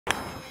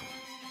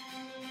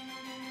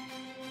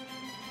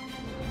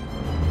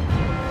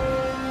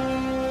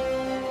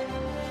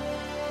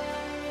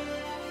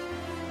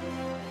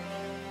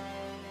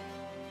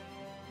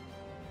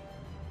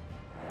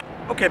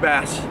Okay,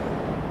 Bass.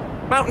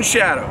 Mountain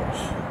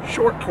Shadows.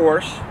 Short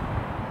course.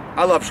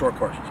 I love short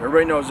courses.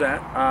 Everybody knows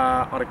that.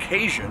 On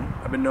occasion,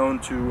 I've been known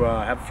to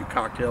have a few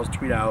cocktails,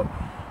 tweet out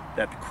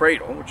that the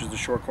Cradle, which is the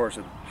short course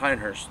at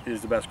Pinehurst,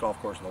 is the best golf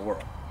course in the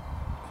world.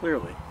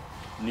 Clearly,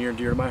 near and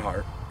dear to my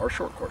heart are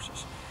short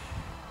courses.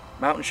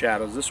 Mountain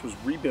Shadows, this was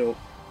rebuilt,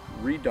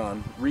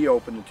 redone,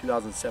 reopened in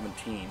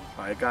 2017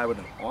 by a guy with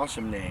an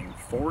awesome name,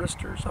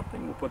 Forrester or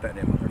something. We'll put that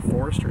name on there.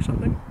 Forrester or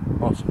something?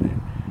 Awesome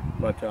name.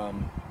 But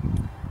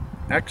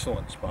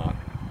excellent spot.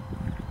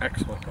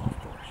 Excellent golf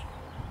course.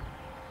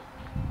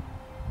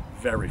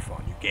 Very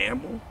fun. You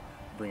gamble,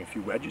 bring a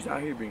few wedges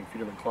out here, bring a few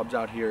different clubs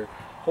out here.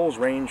 Holes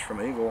range from,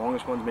 I think the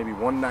longest one's maybe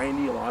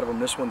 190, a lot of them,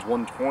 this one's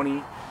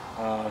 120.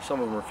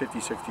 Some of them are 50,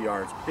 60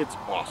 yards. It's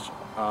awesome.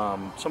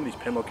 Some of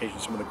these pin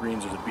locations, some of the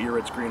greens, there's a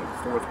Biarritz green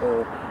at the 4th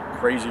hole,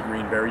 crazy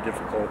green, very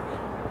difficult.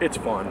 It's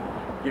fun.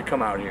 You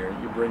come out here,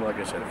 you bring, like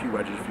I said, a few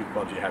wedges, a few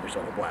clubs, you have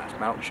yourself a blast.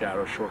 Mountain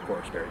Shadows, short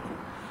course, very cool.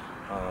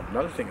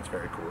 Another thing that's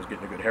very cool is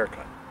getting a good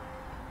haircut.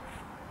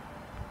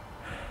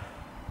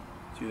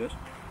 See this?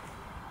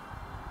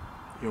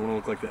 You don't want to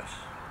look like this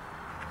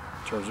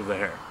in terms of the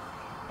hair.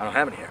 I don't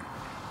have any hair.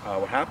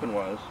 What happened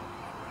was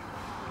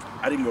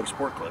I didn't go to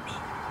Sport Clips.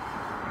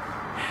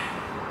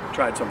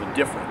 Tried something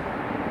different.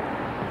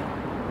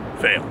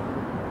 Failed.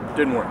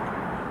 Didn't work.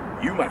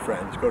 You, my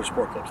friends, go to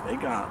Sport Clips. They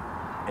got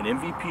an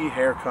MVP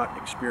haircut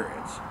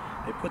experience.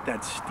 They put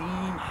that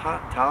steam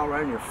hot towel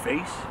right in your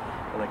face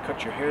and they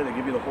cut your hair. They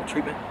give you the whole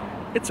treatment.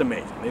 It's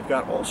amazing. They've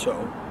got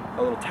also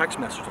a little text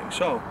messaging.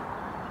 So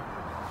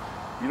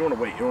you don't want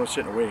to wait. You don't want to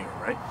sit in a waiting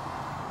room, right?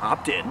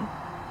 Opt in.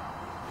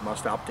 You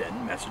must opt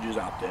in. Messages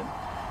opt in.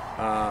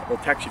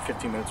 They'll text you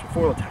 15 minutes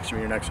before. They'll text you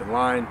when you're next in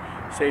line.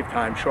 Save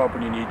time. Show up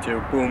when you need to.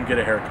 Boom. Get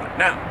a haircut.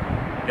 Now,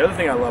 the other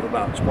thing I love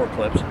about Sport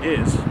Clips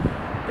is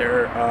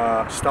their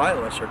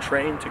stylists are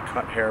trained to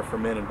cut hair for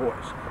men and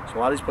boys. So a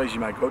lot of these places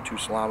you might go to,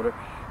 Salamander,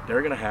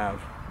 they're going to have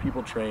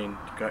people trained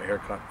to cut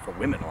haircut for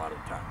women a lot of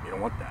the time. You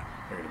don't want that.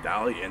 They're going to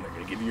dial you in. They're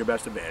going to give you your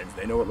best advantage.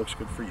 They know what looks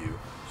good for you.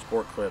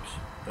 Sport Clips,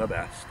 the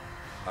best.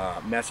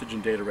 Message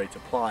and data rates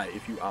apply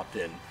if you opt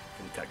in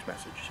for the text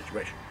message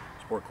situation.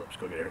 Sport Clips,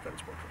 go get a haircut at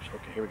Sport Clips.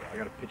 Okay, here we go. I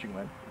got a pitching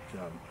wedge.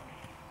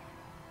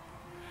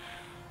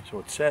 So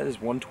it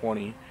says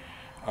 120.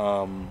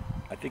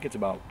 I think it's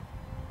about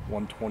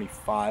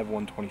 125,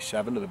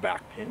 127 to the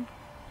back pin.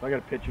 So I got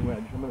a pitching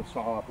wedge. I'm going to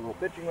saw off a little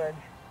pitching wedge.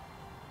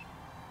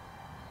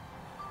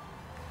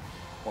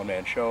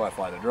 One-man show. I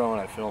fly the drone,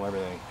 I film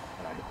everything,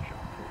 and I hit the shot.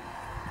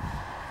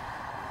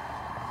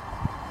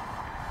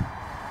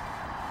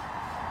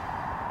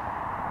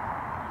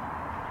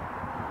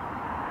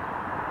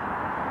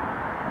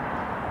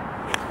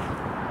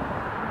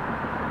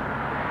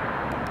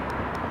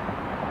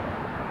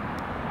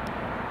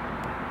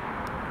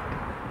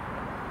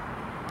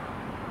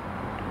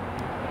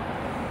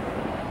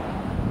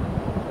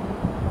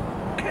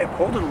 I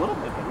pulled it a little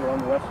bit, but we're on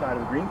the left side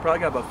of the green. Probably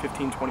got about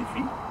 15, 20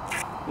 feet.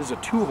 This is a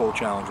 2-hole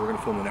challenge. We're going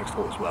to film the next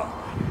hole as well.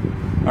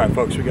 All right,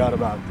 folks, we got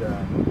about,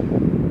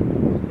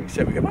 like I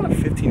said, we got about a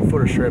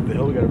 15-footer straight up the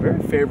hill. We got a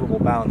very favorable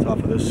balance off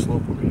of this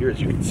slope over here, as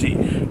you can see.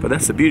 But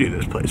that's the beauty of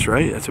this place,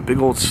 right? That's a big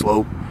old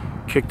slope.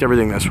 Kicked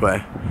everything this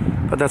way.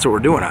 But that's what we're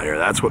doing out here.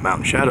 That's what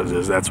Mountain Shadows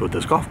is. That's what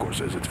this golf course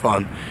is. It's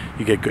fun.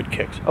 You get good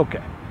kicks.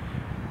 Okay.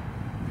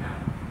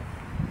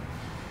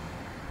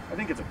 I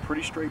think it's a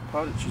pretty straight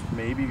putt. It's just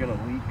maybe going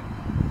to leak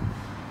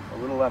a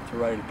little left to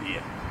right at the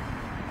end.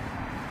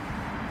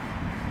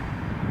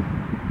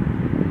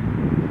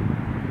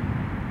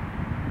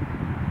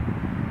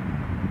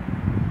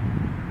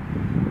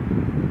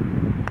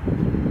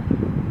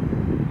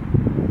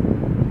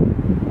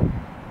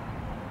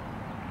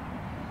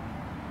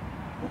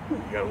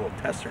 Got a little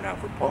tester now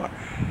for par.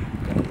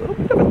 Got a little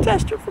bit of a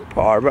tester for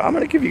par, but I'm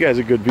going to give you guys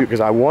a good view because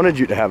I wanted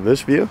you to have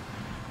this view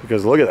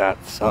because look at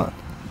that sun.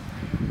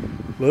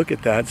 Look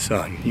at that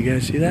sun. You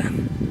guys see that?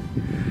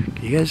 Can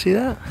you guys see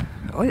that?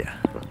 Oh yeah.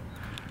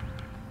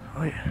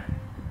 Oh yeah.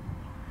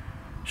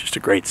 It's just a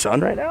great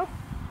sun right now.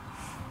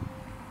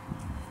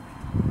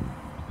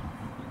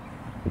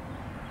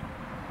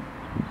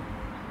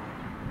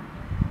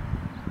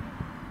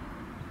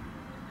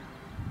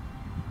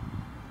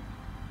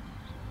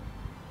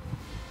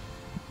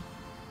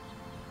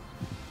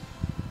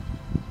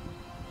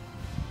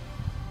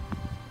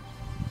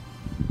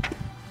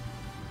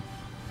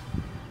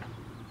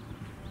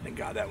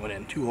 God, that went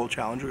in. 2-hole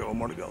challenge. We got one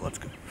more to go. Let's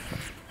go.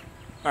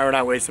 All right, we're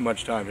not wasting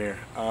much time here.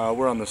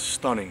 We're on the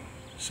stunning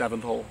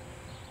 7th hole.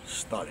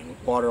 Stunning.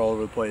 Water all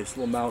over the place.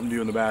 Little mountain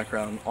view in the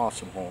background.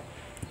 Awesome hole.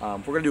 If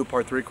we're going to do a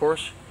par 3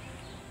 course,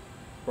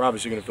 we're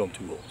obviously going to film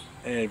 2 holes.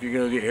 And if you're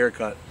going to get a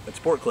haircut at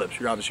Sport Clips,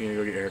 you're obviously going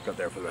to go get a haircut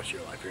there for the rest of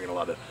your life. You're going to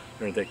love it.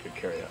 You're going to take good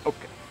care of it.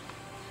 Okay.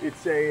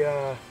 It's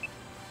a,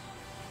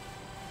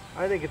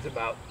 I think it's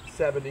about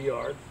 70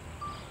 yards.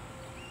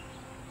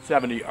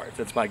 70 yards.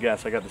 That's my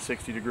guess. I got the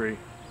 60 degree.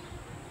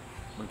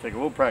 I'm going to take a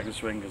little practice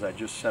swing because I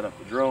just set up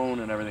the drone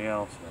and everything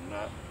else, and I'm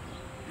not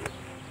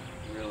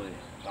really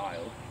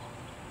dialed.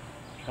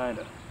 Trying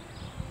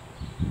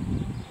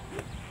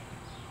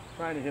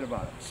trying to hit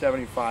about a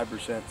 75%,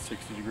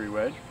 60-degree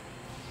wedge,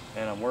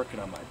 and I'm working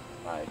on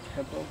my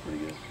tempo pretty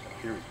good.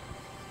 Here we go.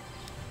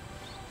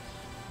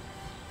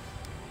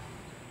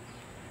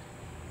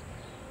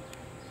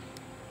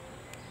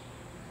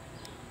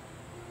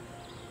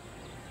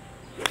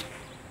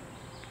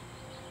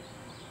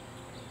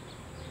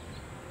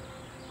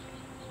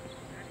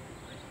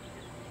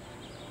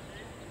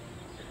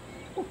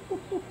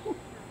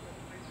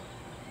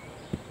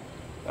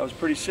 That was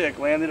pretty sick.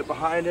 Landed it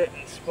behind it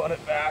and spun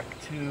it back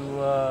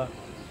to,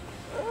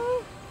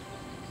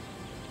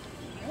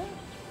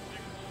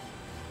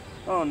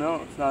 oh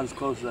no, it's not as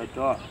close as I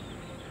thought.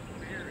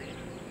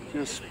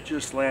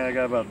 Just landed, I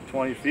got about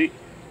 20 feet.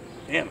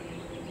 Damn it.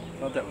 I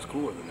thought that was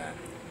cooler than that.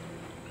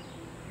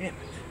 Damn it.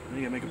 I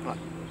think I make a putt.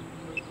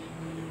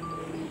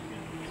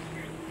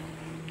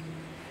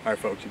 Alright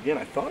folks, again,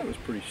 I thought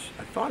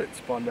it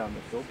spun down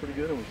the hill pretty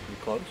good and was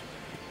pretty close,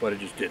 but it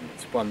just didn't. It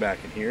spun back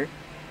in here.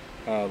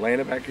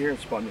 Landed back here and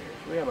spun here.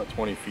 So we got about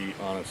 20 feet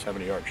on a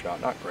 70-yard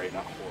shot. Not great,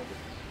 not horrible.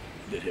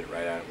 Did hit it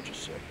right at it, which is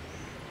sick.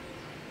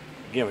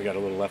 Again, we got a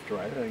little left to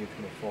right. I think it's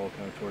going to fall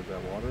kind of towards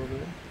that water over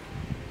there.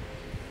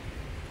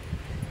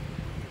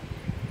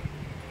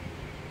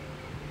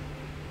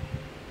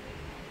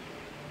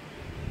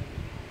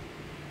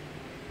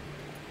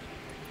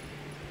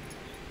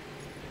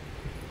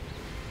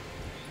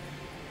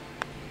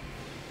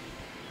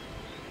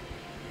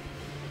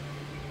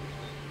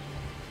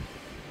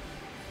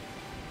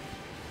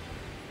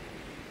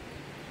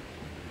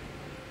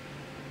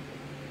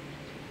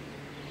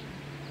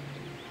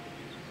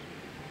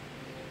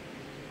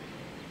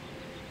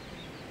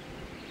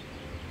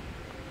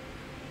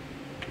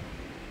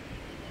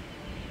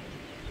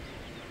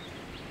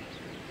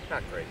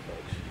 Not great,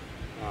 folks.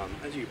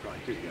 As you can probably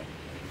hear, you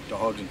got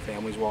dogs and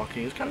families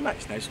walking. It's kind of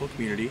nice little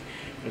community,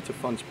 and it's a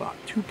fun spot.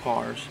 2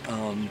 pars.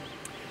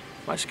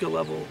 My skill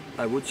level,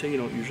 I would say you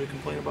don't usually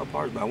complain about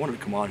pars, but I wanted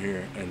to come on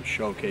here and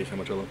showcase how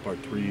much I love par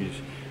 3s,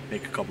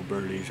 make a couple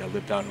birdies. I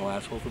lived out in the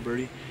last hole for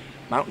birdie.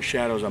 Mountain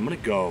Shadows, I'm gonna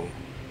go.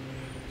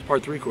 It's a par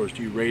 3 course.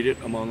 Do you rate it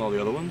among all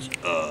the other ones?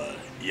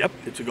 Yep,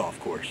 it's a golf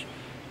course.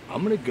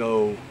 I'm gonna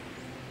go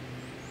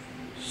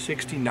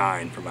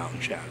 69 for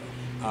Mountain Shadows.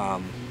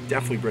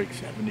 Definitely break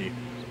 70.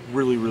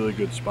 Really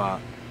good spot.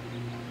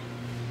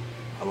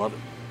 I love it.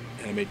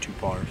 And I made 2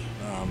 pars.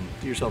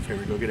 Do yourself a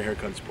favor, go get a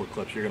haircut at Sport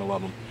Clips. You're gonna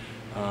love them.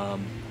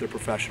 They're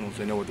professionals.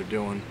 They know what they're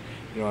doing.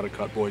 You know how to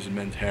cut boys and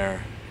men's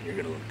hair. You're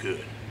gonna look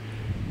good.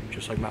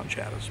 Just like Mountain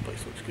Shadows. This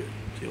place looks good.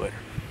 See you later.